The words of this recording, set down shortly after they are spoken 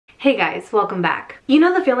Hey guys, welcome back. You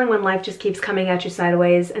know the feeling when life just keeps coming at you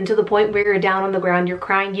sideways and to the point where you're down on the ground, you're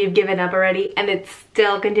crying, you've given up already, and it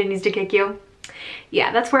still continues to kick you?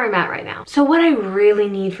 Yeah, that's where I'm at right now. So what I really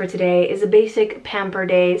need for today is a basic pamper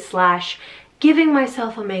day slash giving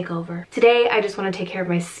myself a makeover. Today, I just want to take care of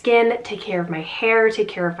my skin, take care of my hair, take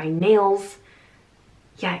care of my nails.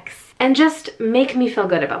 Yikes. And just make me feel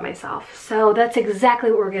good about myself. So that's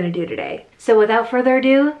exactly what we're gonna do today. So without further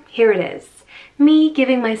ado, here it is. Me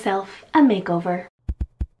giving myself a makeover.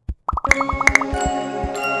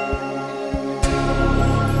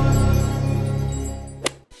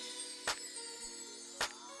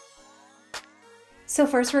 So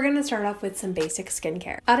first we're going to start off with some basic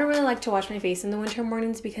skincare. I don't really like to wash my face in the winter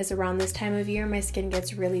mornings because around this time of year my skin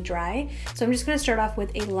gets really dry. So I'm just going to start off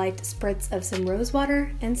with a light spritz of some rose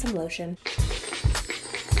water and some lotion.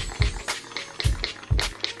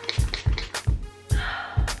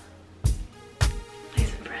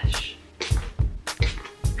 Nice and fresh.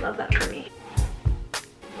 Love that for me.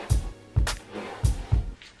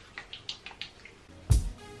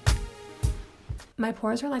 My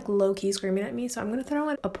pores are like low-key screaming at me, so I'm gonna throw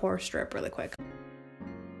in a pore strip really quick.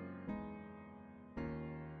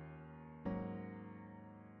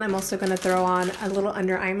 I'm also gonna throw on a little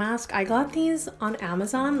under eye mask. I got these on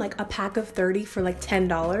Amazon, like a pack of 30 for like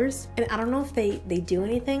 $10. And I don't know if they do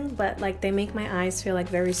anything, but like they make my eyes feel like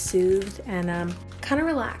very soothed and kind of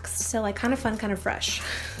relaxed. So like kind of fun, kind of fresh.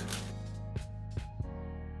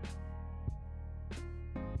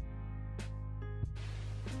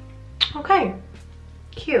 Okay.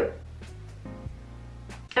 Cute.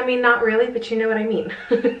 I mean, not really, but you know what I mean.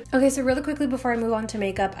 Okay, so really quickly before I move on to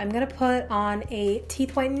makeup, I'm gonna put on a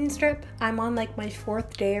teeth whitening strip. I'm on like my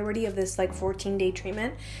 4th day already of this like 14-day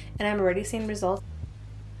treatment, and I'm already seeing results.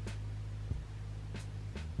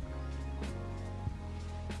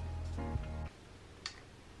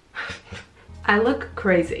 I look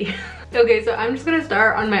crazy. Okay, so I'm just gonna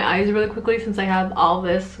start on my eyes really quickly since I have all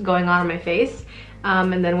this going on my face.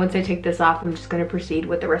 And then once I take this off, I'm just gonna proceed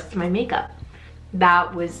with the rest of my makeup.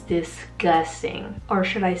 That was disgusting. Or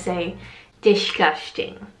should I say,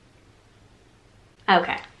 disgusting.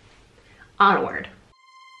 Okay, onward.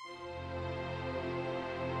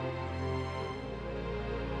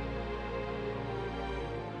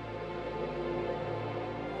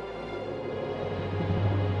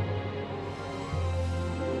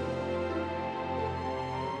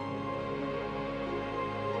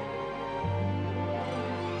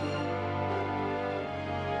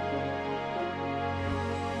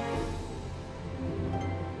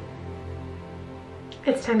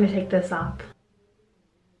 It's time to take this off.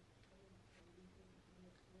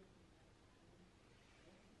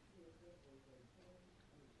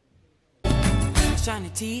 Shiny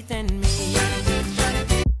teeth and me.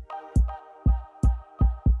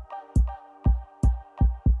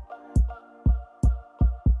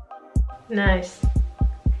 Nice.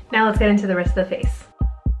 Now let's get into the rest of the face.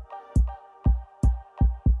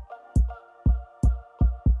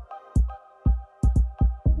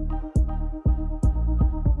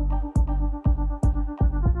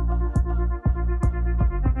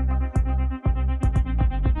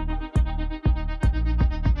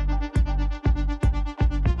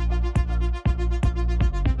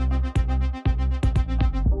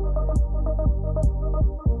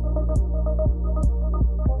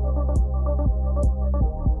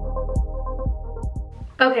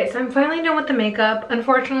 Okay, so I'm finally done with the makeup.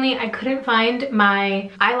 Unfortunately, I couldn't find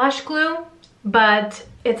my eyelash glue, but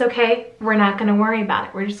it's okay. We're not gonna worry about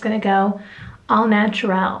it. We're just gonna go all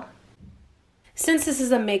natural. Since this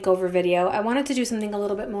is a makeover video, I wanted to do something a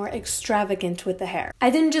little bit more extravagant with the hair.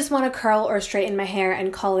 I didn't just want to curl or straighten my hair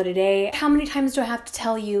and call it a day. How many times do I have to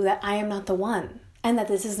tell you that I am not the one? And that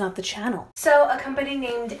this is not the channel. So a company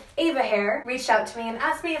named Ava Hair reached out to me and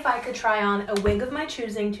asked me if I could try on a wig of my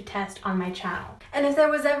choosing to test on my channel. And if there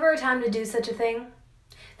was ever a time to do such a thing,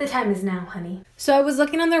 the time is now, honey. So I was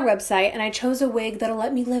looking on their website and I chose a wig that'll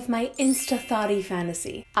let me live my Insta-thoughty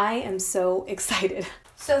fantasy. I am so excited.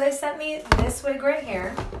 So they sent me this wig right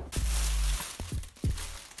here.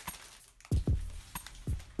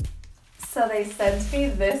 So they sent me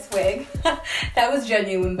this wig. That was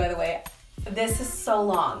genuine, by the way. This is so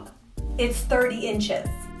long. It's 30 inches.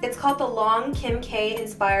 It's called the Long Kim K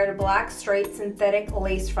inspired black straight synthetic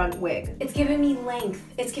lace front wig. It's giving me length.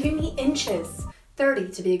 It's giving me inches. 30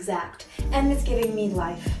 to be exact. And it's giving me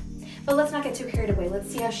life. But let's not get too carried away. Let's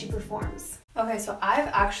see how she performs. Okay, so I've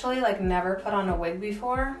actually like never put on a wig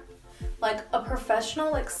before. Like a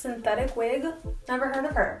professional like synthetic wig. Never heard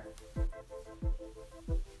of her.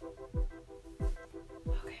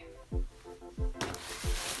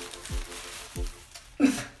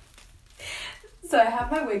 So I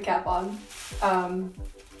have my wig cap on.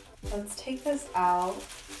 Let's take this out.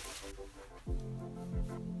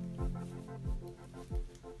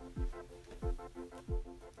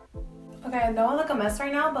 Okay, I know I look a mess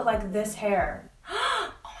right now, but like this hair.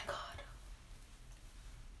 Oh my god.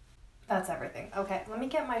 That's everything. Okay, let me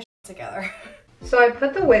get my shit together. So I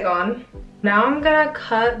put the wig on. Now I'm gonna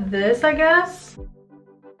cut this, I guess.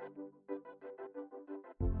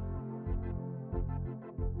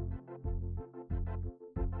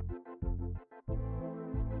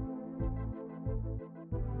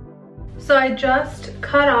 So I just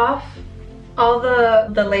cut off all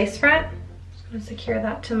the lace front. Just gonna secure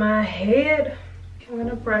that to my head. I'm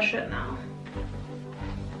gonna brush it now.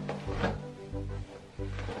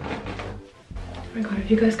 Oh my god, if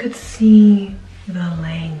you guys could see the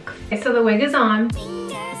length. Okay, so the wig is on.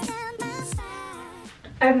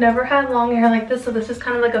 I've never had long hair like this, so this is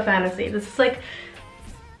kind of like a fantasy. This is like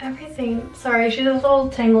everything. Sorry, she's a little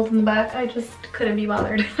tangled in the back. I just couldn't be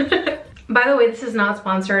bothered. By the way, this is not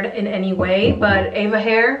sponsored in any way, but Ava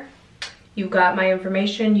Hair, you've got my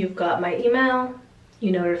information, you've got my email,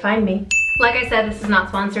 you know where to find me. Like I said, this is not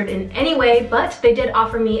sponsored in any way, but they did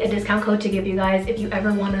offer me a discount code to give you guys if you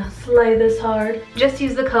ever want to slay this hard. Just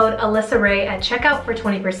use the code AlyssaRay at checkout for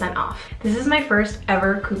 20% off. This is my first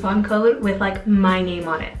ever coupon code with like my name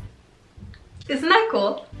on it. Isn't that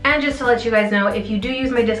cool? And just to let you guys know, if you do use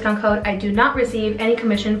my discount code, I do not receive any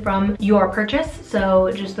commission from your purchase,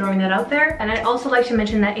 so just throwing that out there. And I'd also like to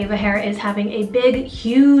mention that Ava Hair is having a big,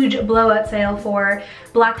 huge blowout sale for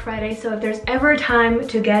Black Friday, so if there's ever a time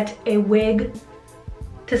to get a wig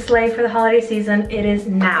to slay for the holiday season, it is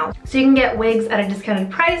now. So you can get wigs at a discounted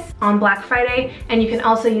price on Black Friday, and you can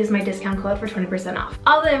also use my discount code for 20% off.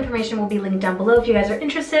 All the information will be linked down below if you guys are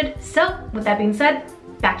interested. So with that being said,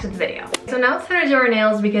 back to the video. So now it's time to do our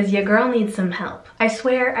nails because your girl needs some help. I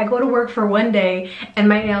swear, I go to work for one day and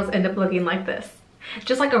my nails end up looking like this.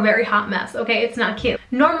 Just like a very hot mess, okay? It's not cute.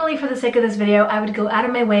 Normally, for the sake of this video, I would go out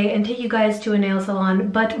of my way and take you guys to a nail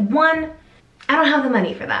salon, but one, I don't have the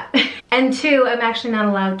money for that. And two, I'm actually not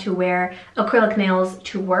allowed to wear acrylic nails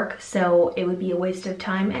to work, so it would be a waste of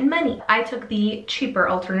time and money. I took the cheaper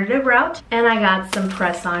alternative route and I got some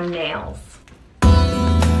press-on nails.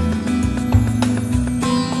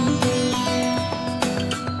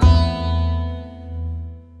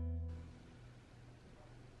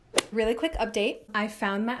 Really quick update. I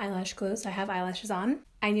found my eyelash glue, so I have eyelashes on.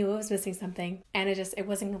 I knew it was missing something, and it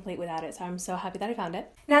wasn't complete without it, so I'm so happy that I found it.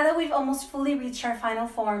 Now that we've almost fully reached our final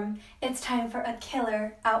form, it's time for a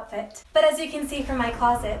killer outfit. But as you can see from my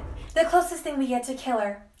closet, the closest thing we get to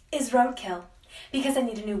killer is roadkill, because I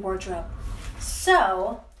need a new wardrobe.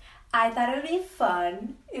 So, I thought it would be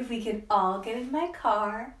fun if we could all get in my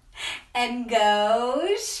car and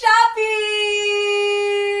go shopping!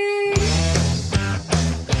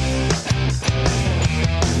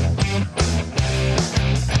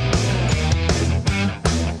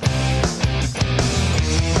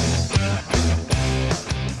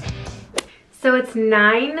 So it's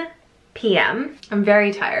 9 p.m. I'm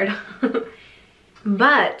very tired,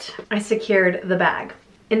 but I secured the bag.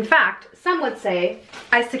 In fact, some would say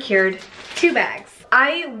I secured 2 bags.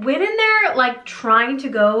 I went in there like trying to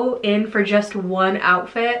go in for just one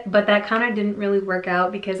outfit, but that kind of didn't really work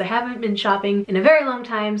out because I haven't been shopping in a very long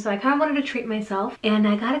time, so I kind of wanted to treat myself, and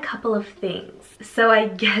I got a couple of things. So I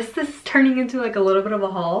guess this is turning into like a little bit of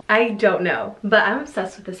a haul. I don't know, but I'm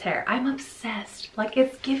obsessed with this hair. I'm obsessed. Like,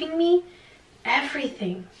 it's giving me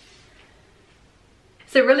everything.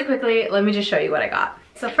 So really quickly, let me just show you what I got.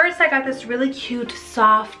 So first I got this really cute,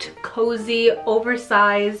 soft, cozy,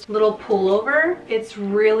 oversized little pullover. It's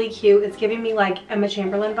really cute. It's giving me like Emma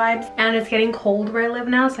Chamberlain vibes, and it's getting cold where I live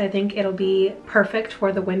now, so I think it'll be perfect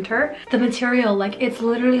for the winter. The material, like, it's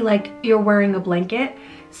literally like you're wearing a blanket,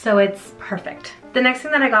 so it's perfect. The next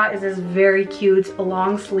thing that I got is this very cute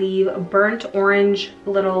long sleeve burnt orange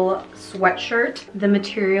little sweatshirt. The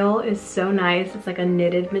material is so nice. It's like a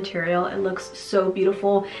knitted material. It looks so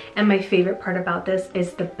beautiful. And my favorite part about this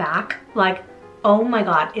is the back. Like, oh my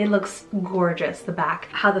god, it looks gorgeous, the back.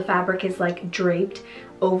 How the fabric is like draped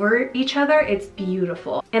over each other, it's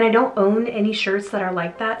beautiful. And I don't own any shirts that are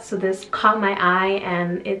like that, so this caught my eye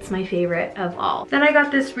and it's my favorite of all. Then I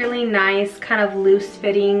got this really nice kind of loose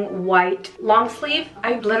fitting white long sleeve.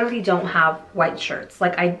 I literally don't have white shirts.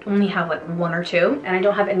 Like, I only have like 1 or 2, and I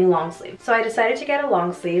don't have any long sleeve. So I decided to get a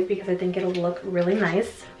long sleeve because I think it'll look really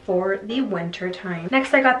nice for the winter time.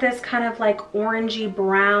 Next, I got this kind of like orangey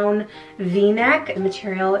brown V-neck. The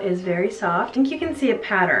material is very soft. I think you can see a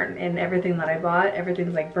pattern in everything that I bought.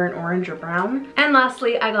 Everything's like burnt orange or brown. And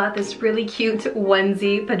lastly, I got this really cute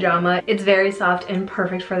onesie pajama. It's very soft and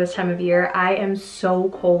perfect for this time of year. I am so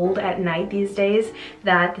cold at night these days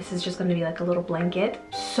that this is just going to be like a little blanket.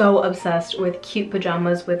 So obsessed with cute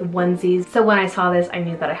pajamas with onesies. So when I saw this, I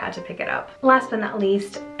knew that I had to pick it up. Last but not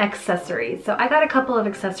least, accessories. So I got a couple of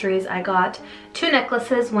accessories. I got 2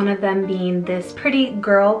 necklaces, one of them being this pretty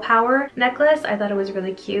girl power necklace. I thought it was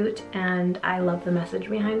really cute and I love the message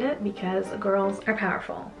behind it because girls are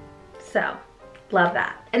powerful. So love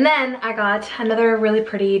that. And then I got another really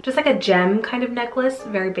pretty, just like a gem kind of necklace,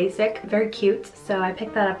 very basic, very cute. So I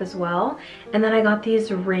picked that up as well. And then I got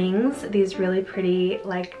these rings, these really pretty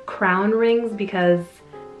like crown rings because,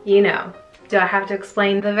 you know, do I have to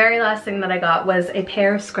explain? The very last thing that I got was a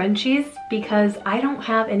pair of scrunchies because I don't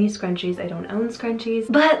have any scrunchies. I don't own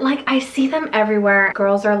scrunchies, but like I see them everywhere.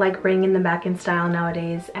 Girls are like bringing them back in style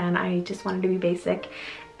nowadays and I just wanted to be basic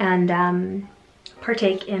and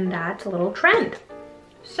partake in that little trend.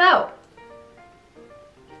 So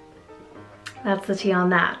that's the tea on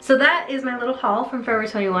that. So that is my little haul from Forever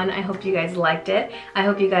 21. I hope you guys liked it. I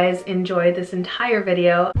hope you guys enjoyed this entire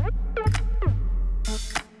video.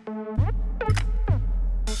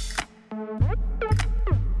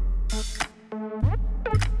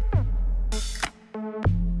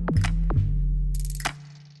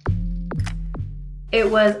 It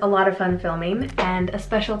was a lot of fun filming, and a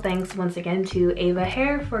special thanks once again to Ava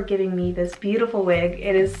Hair for giving me this beautiful wig.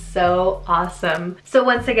 It is so awesome. So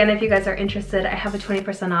once again, if you guys are interested, I have a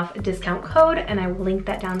 20% off discount code and I will link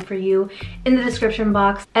that down for you in the description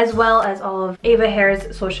box, as well as all of Ava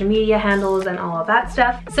Hair's social media handles and all of that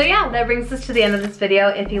stuff. So yeah, that brings us to the end of this video.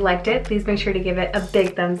 If you liked it, please make sure to give it a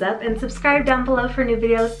big thumbs up and subscribe down below for new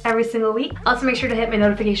videos every single week. Also make sure to hit my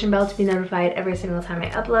notification bell to be notified every single time I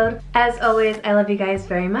upload. As always, I love you guys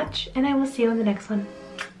very much and I will see you in the next one.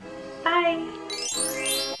 Bye!